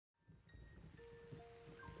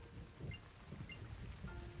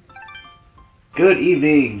Good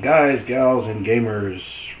evening, guys, gals, and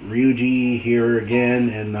gamers. Ryuji here again,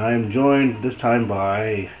 and I'm joined this time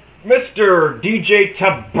by Mr. DJ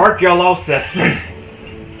Tuberculosis.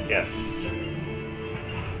 yes,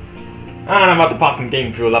 And I'm about to pop some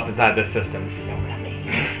game fuel up inside this system, if you know what I mean.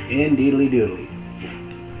 Indeedly doodly.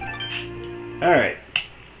 All right,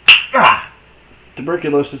 Ah!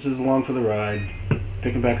 Tuberculosis is along for the ride,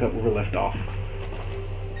 picking back up where we left off.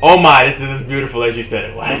 Oh my, this is as beautiful as you said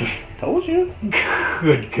it was. Told you.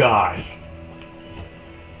 Good God.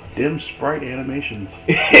 Dim sprite animations.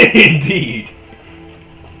 Indeed.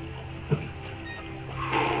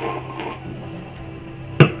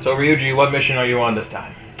 So Ryuji, what mission are you on this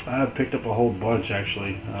time? I picked up a whole bunch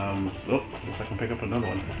actually. Looks like I can pick up another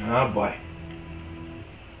one. Oh boy.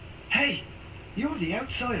 Hey, you're the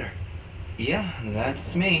outsider. Yeah,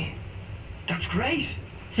 that's me. That's great.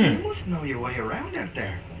 So you must know your way around out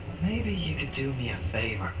there. Maybe you could do me a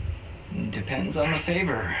favor. Depends on the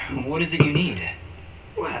favor. What is it you need?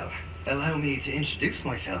 Well, allow me to introduce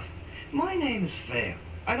myself. My name is Fail,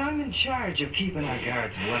 and I'm in charge of keeping our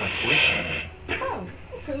guards well equipped. Oh,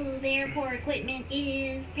 so therefore equipment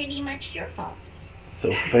is pretty much your fault.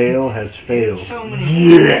 So fail has failed. So many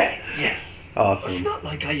ways. Yes. It's Awesome. not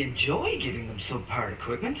like I enjoy giving them subpar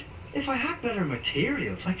equipment. If I had better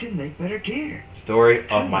materials, I could make better gear. Story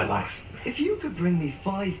Tell of you my what, life. If you could bring me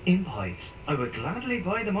 5 imp hides, I would gladly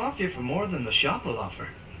buy them off you for more than the shop will offer.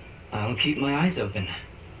 I'll keep my eyes open.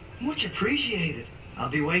 Much appreciated.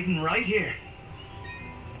 I'll be waiting right here.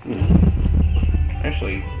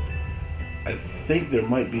 Actually, I think there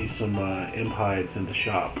might be some imp hides in the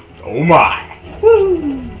shop. Oh my.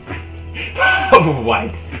 Woo! Oh,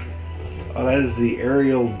 what? Oh, that is the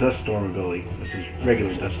aerial dust storm ability. This is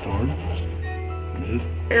regular dust storm. This is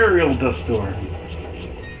aerial dust storm.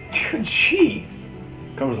 Jeez.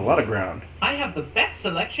 Covers a lot of ground. I have the best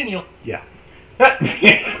selection you'll... Yeah.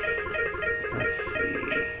 Yes. Let's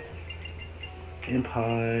see. Imp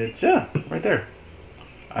hides. Yeah, right there.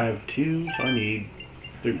 I have 2, so I need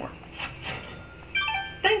 3 more.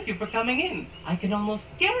 Thank you for coming in. I can almost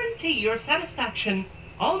guarantee your satisfaction.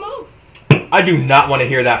 Almost. I do not want to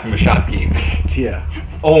hear that from a shopkeep. Yeah.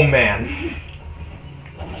 Oh man.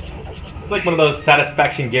 It's like one of those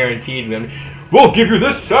satisfaction guaranteed when we'll give you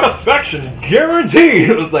this satisfaction guaranteed.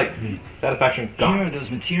 It was like satisfaction Here are gone. those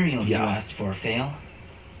materials Yeah. you asked for, Fail.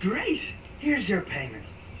 Great. Here's your payment.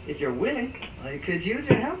 If you're willing, I could use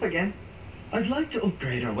your help again. I'd like to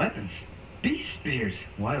upgrade our weapons. Beast spears,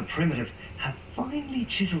 while primitive, have finely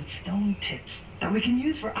chiseled stone tips that we can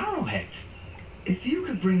use for arrowheads. If you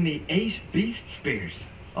could bring me 8 beast spears,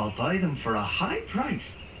 I'll buy them for a high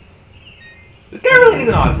price. This guy really needs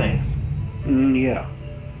a lot of things. Yeah.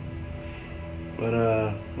 But,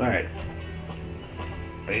 alright.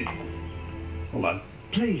 Wait. Hold on.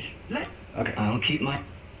 Please, Okay. I'll keep my...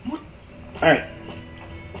 Alright.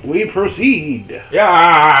 We proceed.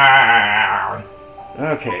 Yeah.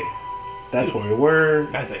 Okay. That's where we were.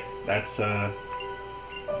 That's it. That's, yeah,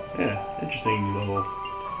 interesting little...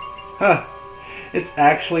 Huh. It's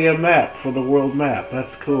actually a map for the world map.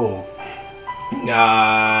 That's cool.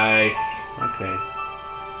 Nice. Okay.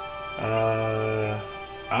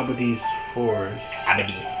 Abadi's Forest.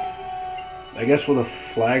 Abadis. I guess with a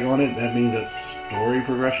flag on it, that means it's story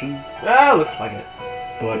progression. Ah, looks like it.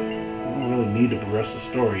 But we don't really need to progress the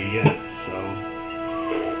story yet, so...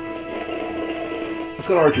 Let's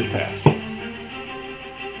go to Archer's Pass.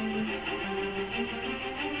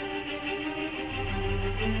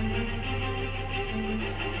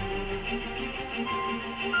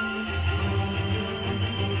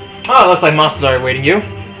 Oh, it looks like monsters are awaiting you.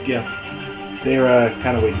 Yeah. They're,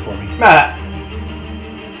 kind of waiting for me. Ah,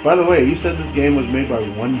 By the way, you said this game was made by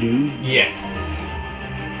one dude? yes.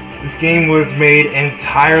 This game was made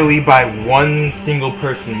entirely by one single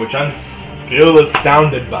person, which I'm still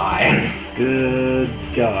astounded by. Good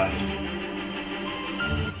God.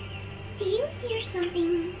 Do you hear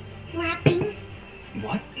something flapping?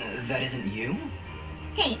 What? That isn't you?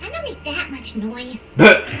 Hey, I don't make that much noise.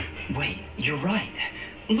 Wait, you're right.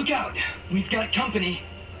 Look out! We've got company.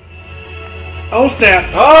 Oh, snap!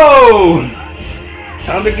 Oh!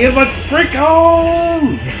 Time to give a frick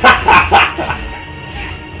on!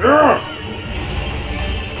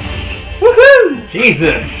 Woohoo!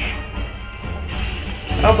 Jesus!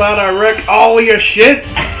 How about I wreck all your shit?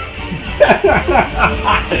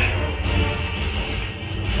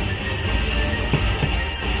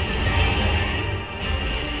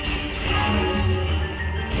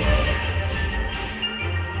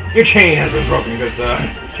 Your chain has been broken, good sir.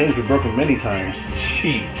 Chains been broken many times.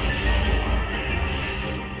 Jeez.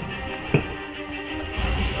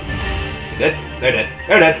 Dead. They're dead.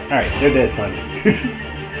 They're dead. Alright, they're dead, fine.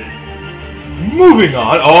 Moving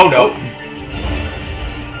on. Oh no.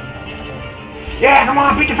 Yeah, come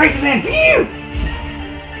on, beat the faces in. Phew!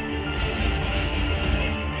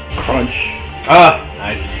 Crunch.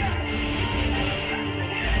 Nice.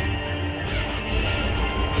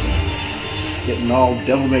 Getting all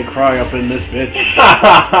Devil May Cry up in this bitch.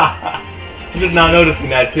 I'm just now noticing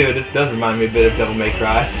that too. This does remind me a bit of Devil May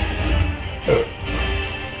Cry.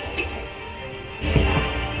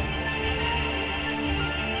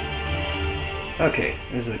 Okay,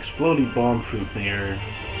 there's an exploding bomb fruit there.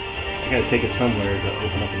 I gotta take it somewhere to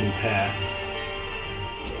open up a new path.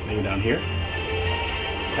 Maybe down here?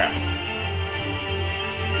 Crap.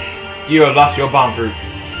 You have lost your bomb fruit.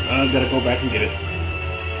 I've gotta go back and get it.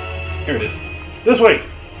 Here it is. This way!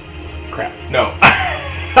 Crap. No.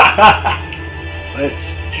 Let's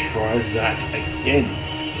try that again.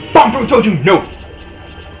 Bomb fruit told you no!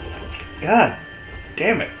 God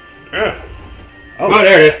damn it. Ugh. Oh,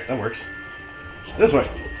 there it is. That works. This way.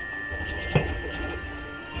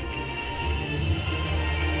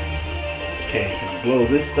 Okay, can I blow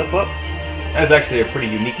this stuff up? That's actually a pretty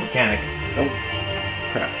unique mechanic. Oh,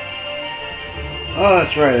 crap. Oh,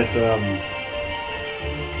 that's right. It's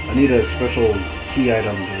I need a special key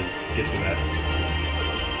item to get to that.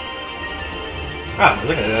 Ah,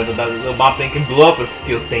 look at that. That little bomb thing can blow up a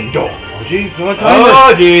steel stained door. Oh, jeez, on timer.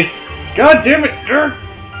 Oh, jeez. God damn it!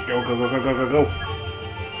 Go, go, go, go, go, go, go.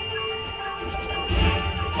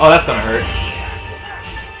 Oh, that's gonna hurt.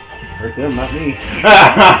 Hurt them, not me.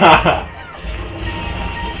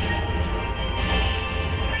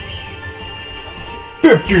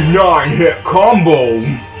 59 hit combo.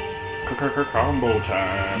 Combo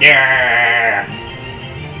time. Yeah.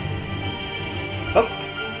 Up.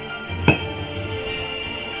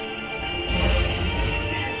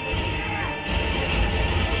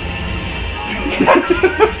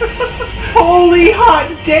 Holy hot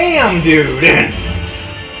damn, dude.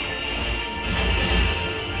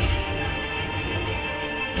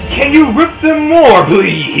 Can you rip them more,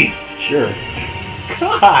 please? Sure.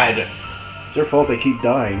 God. It's their fault they keep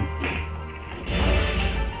dying.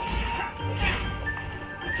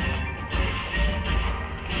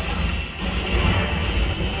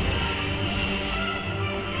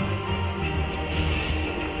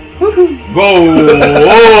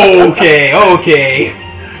 Whoa! Okay, okay.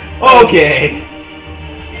 Okay.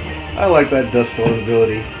 I like that dust storm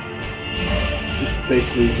ability. Just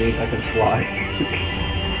basically means I can fly.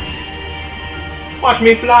 Watch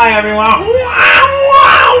me fly, everyone!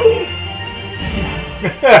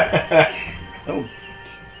 Oh.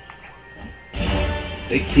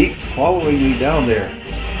 They keep following me down there.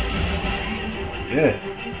 Yeah.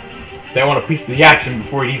 They want a piece of the action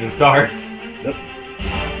before it even starts. Yep.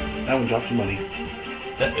 That one dropped some money.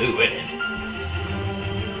 Ooh, wait.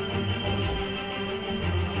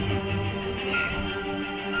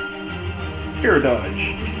 Here,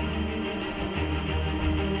 dodge.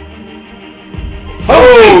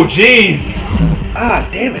 Oh, jeez! Ah,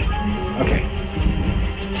 damn it. Okay.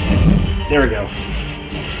 There we go.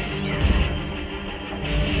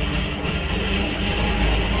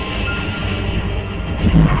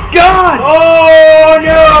 God! Oh,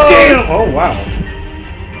 no! Damn! Oh, wow.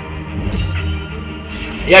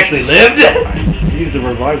 He actually lived? I used the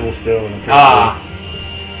revival stone, apparently. Ah.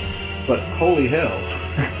 But holy hell.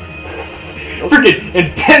 Freaking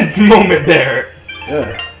intense moment there.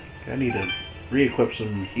 Yeah. I need to re-equip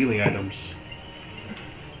some healing items.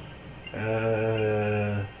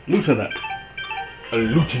 Lieutenant. A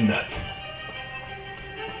lieutenant.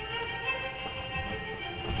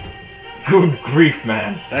 Good grief,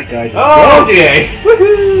 man. That guy just... Oh, okay.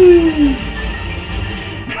 Woohoo!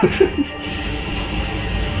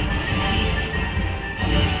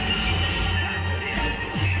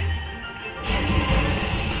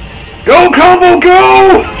 Go, Combo,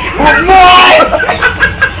 go! What?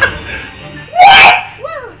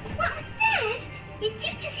 Whoa, what was that? Did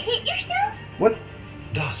you just hit yourself? What?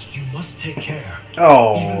 Dust, you must take care. Even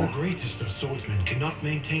Oh. the greatest of swordsmen cannot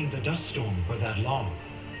maintain the dust storm for that long.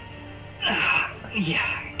 Yeah,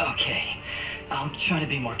 okay. I'll try to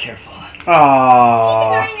be more careful. Keep an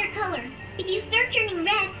Aww. eye on your color. If you start turning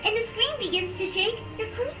red and the screen begins to shake, you're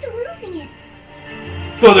close to losing it.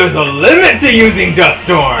 So there's a limit to using Dust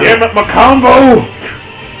Storm. Damn it, my combo!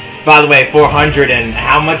 By the way, 400 and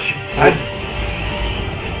how much? I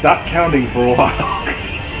stopped counting for a while.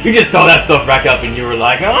 You just saw that stuff rack up and you were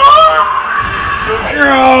like, ah!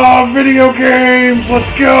 Oh, video games,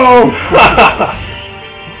 let's go!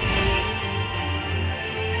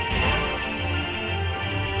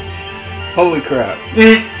 Holy crap.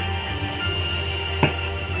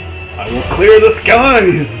 I will clear the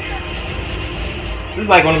skies! This is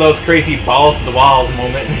like one of those crazy balls to the walls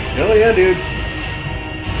moment. Hell yeah, dude.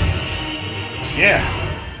 Yeah.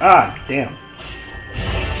 Ah, damn.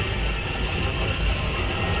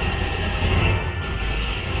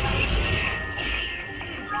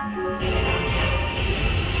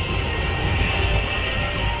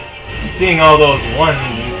 Seeing all those 1s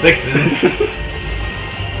and 6s.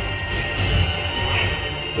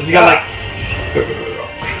 Don't you got like...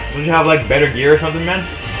 Don't you have like better gear or something, man?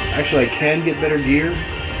 Actually, I can get better gear,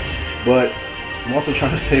 but I'm also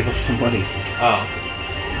trying to save up some money. Oh.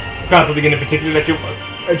 Found something in particular that you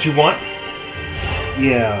want?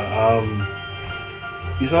 Yeah,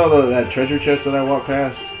 you saw that treasure chest that I walked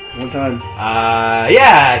past one time?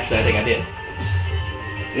 Yeah, actually, I think I did.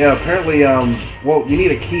 Yeah, apparently, well, you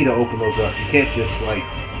need a key to open those up. You can't just, like,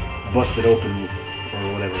 bust it open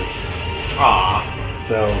or whatever. Ah.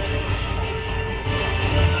 So,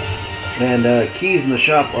 and keys in the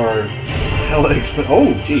shop are hella expensive.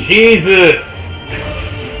 Oh, geez. Jesus!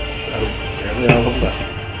 Apparently, I love that.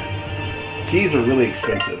 Keys are really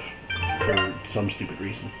expensive for some stupid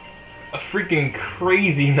reason. A freaking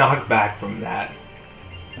crazy knockback from that.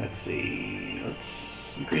 Let's see.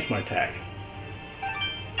 Let's increase my attack.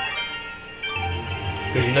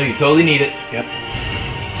 Because you know you totally need it. Yep.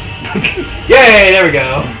 Yay! There we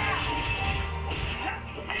go.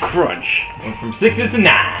 Crunch. Went from 6s to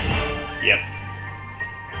 9s. Yep.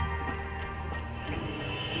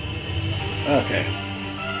 Okay.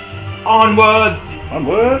 Onwards!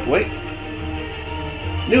 Onward. Wait.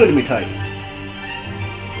 New enemy type.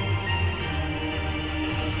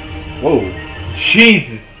 Whoa.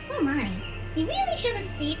 Jesus! Oh my, you really should have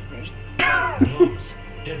saved first. Gnomes,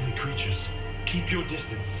 deadly creatures. Keep your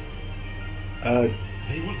distance.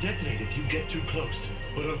 They will detonate if you get too close,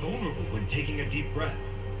 but are vulnerable when taking a deep breath.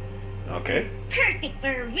 Okay. Perfect for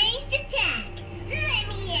a ranged attack. Let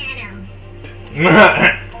me at him.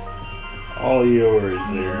 All yours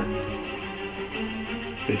there.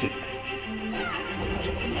 Fidget.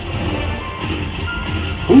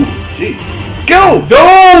 Ooh, jeez. Go!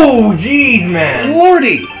 Oh, jeez, man!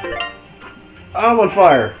 Lordy! I'm on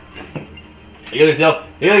fire. Heal yourself.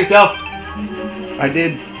 Heal yourself. I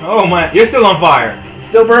did. Oh my, you're still on fire.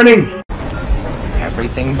 Still burning.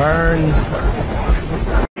 Everything burns.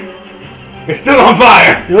 You're still on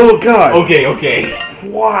fire. Oh god. Okay, okay.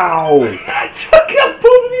 Wow. I took out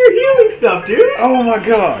both of your healing stuff, dude. Oh my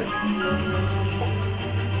god.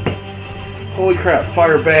 Holy crap,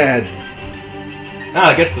 fire bad.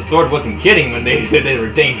 Ah, I guess the sword wasn't kidding when they said they were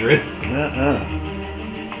dangerous. There's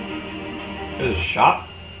a shop?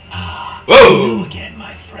 Ah, whoa! hello again,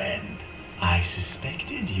 my friend. I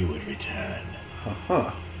suspected you would return.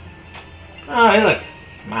 Huh. Ah, he looks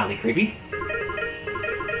smiley creepy.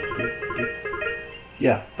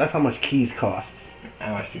 Yeah, that's how much keys cost.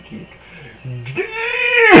 How much do keys?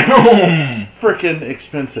 Damn! Frickin'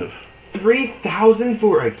 expensive. 3,000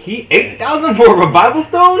 for a key? 8,000 for a revival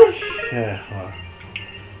stone? Yeah.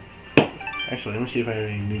 Actually, let me see if I have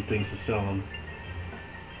any new things to sell them.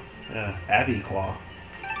 Abbey Claw.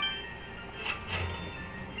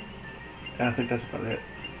 I think that's about it.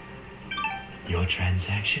 Your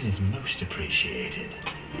transaction is most appreciated.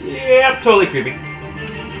 Yep, totally creepy.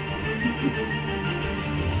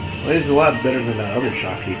 Well, it's a lot better than that other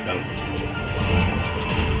shopkeep, though.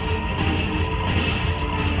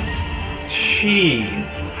 Jeez.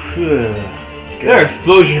 Their Their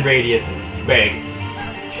explosion radius is big.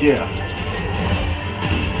 Yeah.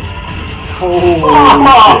 Holy shit.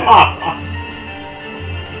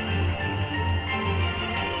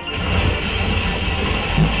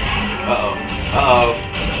 Uh-oh. Uh-oh.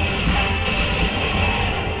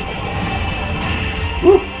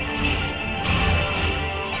 Woo.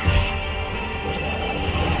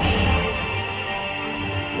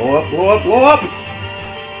 Blow up, blow up, blow up!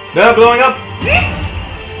 No, blowing up!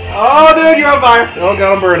 Oh, dude, you're on fire! Oh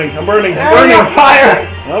god, I'm burning, I'm burning, I'm Hey, burning! you're on fire!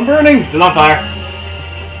 I'm burning! Still on fire.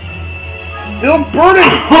 Still burning!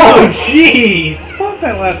 Oh, jeez! Fuck,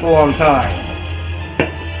 that lasts a long time. Do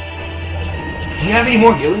you have any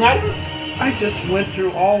more healing items? I just went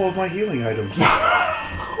through all of my healing items.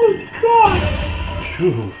 Oh, God!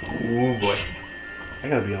 Phew. Oh, boy. I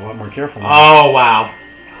gotta be a lot more careful now. Oh, wow.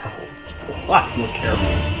 A lot more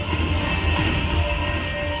careful.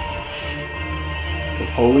 Cause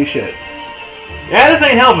holy shit. Yeah, this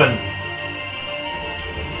ain't helping.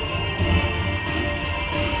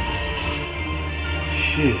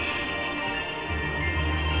 Sheesh.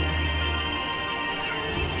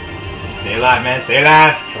 Stay alive, man. Stay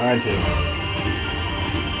alive. Trying to.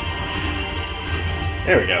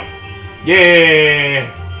 There we go. Yeah.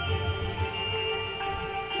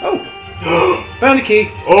 Oh, key.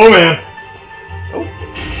 Oh man. Oh.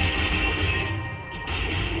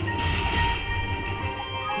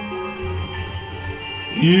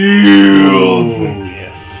 Heals. Oh,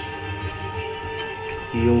 yes.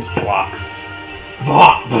 Heals blocks.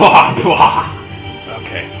 Blah, blah, blah.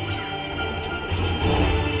 Okay.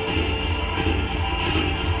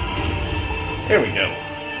 There we go.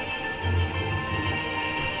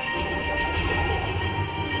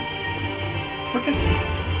 Frickin'.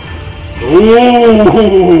 Ooh.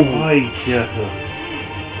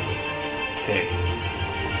 Okay.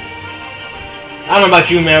 I don't know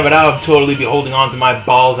about you, man, but I would totally be holding on to my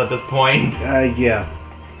balls at this point. Yeah.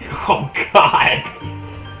 Oh, God.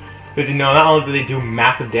 Because, you know, not only do they do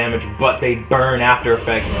massive damage, but they burn after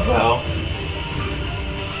effects as well.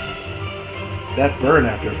 That burn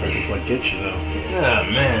after effect is what gets you, though. Oh,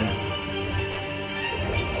 man.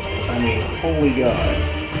 I mean, holy God.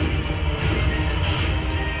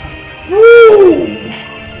 Woo!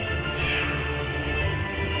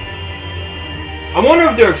 I wonder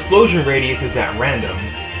if their explosion radius is at random.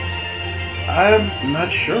 I'm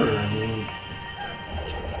not sure. I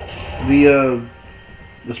mean,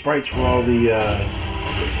 the sprites for all the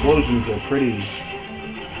explosions are pretty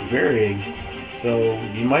varying, so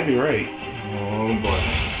you might be right. Oh boy.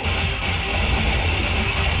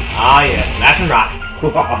 Ah yes, smashing rocks.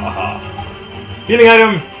 Healing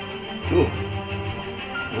item. Cool.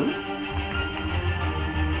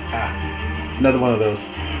 Ah, another one of those.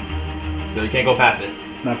 So you can't go past it.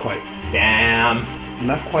 Not quite. Damn.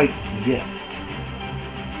 Not quite yet.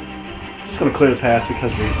 Just gonna clear the path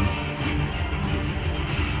because reasons.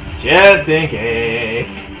 Just in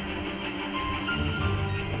case.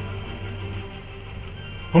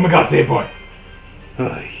 Oh my God, save point.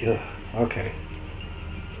 Yeah. Okay.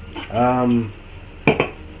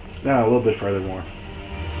 Now a little bit further more.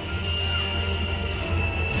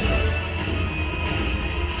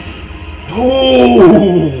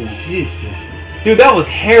 Oh! Jesus. Dude, that was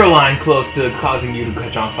hairline close to causing you to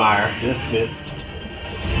catch on fire. Just a bit.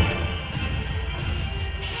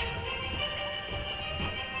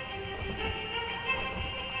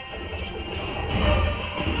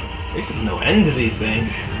 There's just no end to these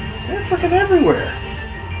things. They're freaking everywhere.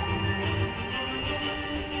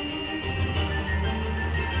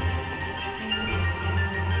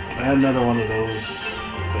 I had another one of those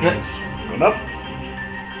things. Going up.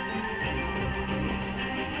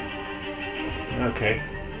 Okay.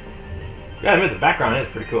 Gotta admit, the background is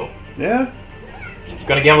pretty cool. Yeah?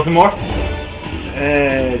 Gonna gamble some more? Just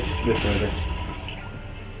a bit further.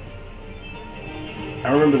 I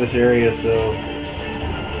remember this area, so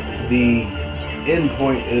the end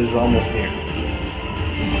point is almost near.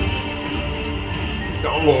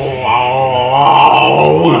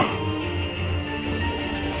 Oh!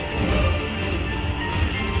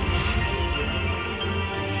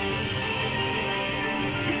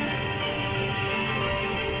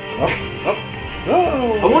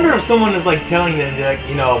 I wonder if someone is like telling them, like,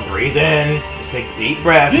 you know, breathe in, take deep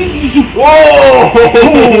breaths. Whoa!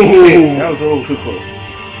 That was a little too close.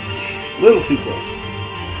 A little too close.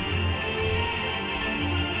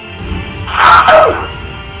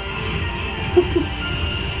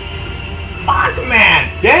 Fuck,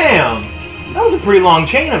 man! Damn! That was a pretty long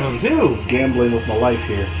chain of them, too. Gambling with my life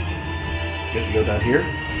here. Guess we go down here.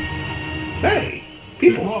 Hey,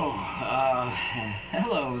 people. Whoa,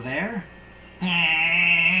 hello there.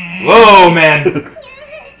 Whoa, man!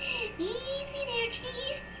 Easy there,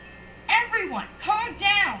 Chief. Everyone, calm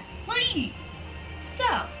down, please.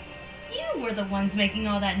 So, you were the ones making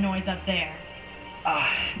all that noise up there.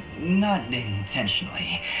 Not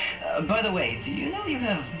intentionally. By the way, do you know you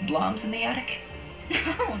have blobs in the attic?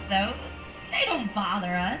 Oh, those. They don't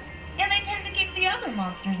bother us. And they tend to keep the other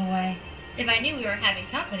monsters away. If I knew we were having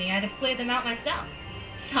company, I'd have cleared them out myself.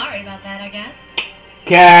 Sorry about that, I guess.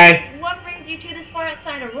 Okay. What brings you two this far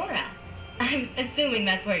outside Aurora? I'm assuming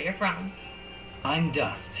that's where you're from. I'm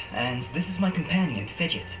Dust, and this is my companion,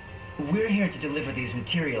 Fidget. We're here to deliver these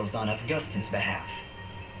materials on Augustin's behalf.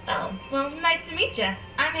 Oh, well, nice to meet you.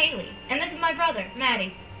 I'm Haley, and this is my brother,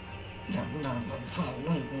 Maddie. Someone's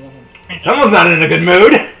not in a good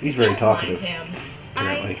mood. He's very Don't talkative. mind him.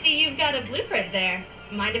 Apparently. I see you've got a blueprint there.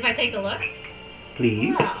 Mind if I take a look?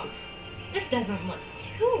 Please. Well, this doesn't look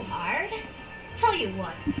too hard. Tell you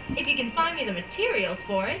what, if you can find me the materials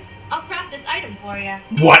for it, I'll craft this item for you.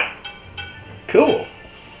 What? Cool.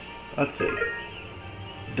 Let's see.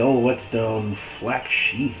 Dull whetstone flax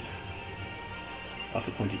sheath. Lots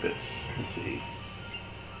of pointy bits. Let's see.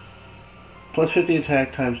 Plus 50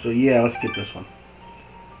 attack times 2. Yeah, let's get this one.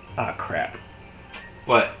 Ah, crap.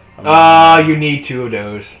 What? You need 2 of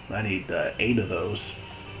those. I need 8 of those.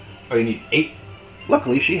 Oh, you need 8?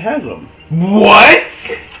 Luckily, she has them. What?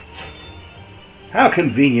 How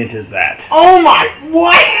convenient is that? Oh my...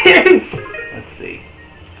 What? Let's see.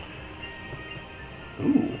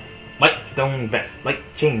 Ooh. Light stone vest. Light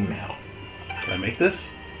chainmail. Can I make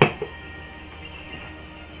this?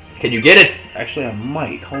 Can you get it? Actually, I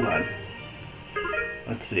might. Hold on.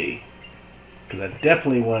 Let's see. Because I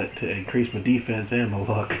definitely want it to increase my defense and my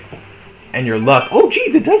luck. And your luck. Oh,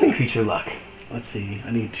 jeez, it does increase your luck. Let's see.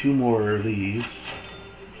 I need 2 more of these.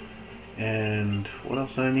 And what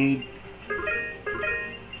else do I need?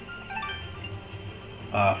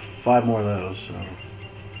 5 more of those. So.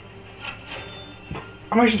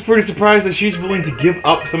 I'm actually pretty surprised that she's willing to give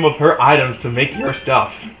up some of her items to make your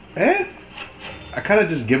stuff. Eh? I kind of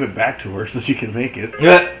just give it back to her so she can make it.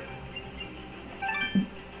 Yeah.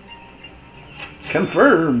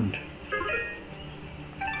 Confirmed.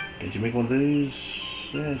 Did you make one of these?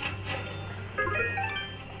 Yeah.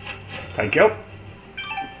 Thank you.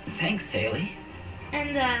 Thanks, Haley.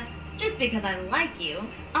 And, just because I like you,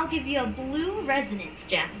 I'll give you a blue resonance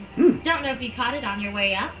gem. Don't know if you caught it on your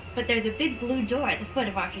way up, but there's a big blue door at the foot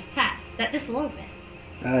of Archer's Pass that this'll open.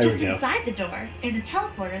 Just inside the door is a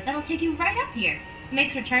teleporter that'll take you right up here.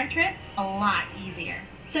 Makes return trips a lot easier.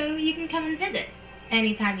 So you can come and visit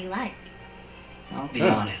anytime you like. I'll be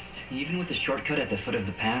honest, even with the shortcut at the foot of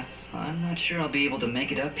the pass, I'm not sure I'll be able to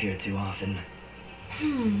make it up here too often.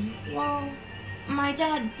 Well, my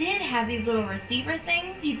dad did have these little receiver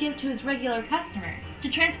things he'd give to his regular customers to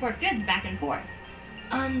transport goods back and forth.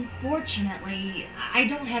 Unfortunately, I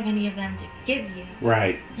don't have any of them to give you.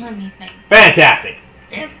 Right. Let me think. Fantastic.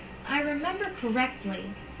 If I remember correctly,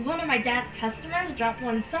 one of my dad's customers dropped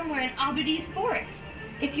one somewhere in Abadi Sports.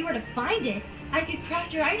 If you were to find it, I could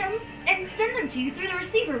craft your items and send them to you through the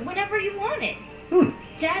receiver whenever you wanted.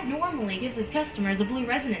 Dad normally gives his customers a blue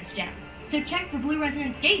resonance gem, so check for blue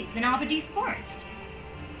resonance gates in Abadi Forest.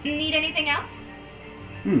 Need anything else?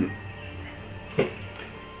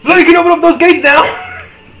 So you can open up those gates now!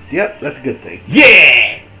 Yep, that's a good thing.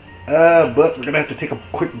 Yeah! But we're gonna have to take a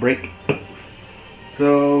quick break.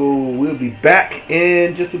 So we'll be back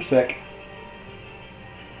in just a sec.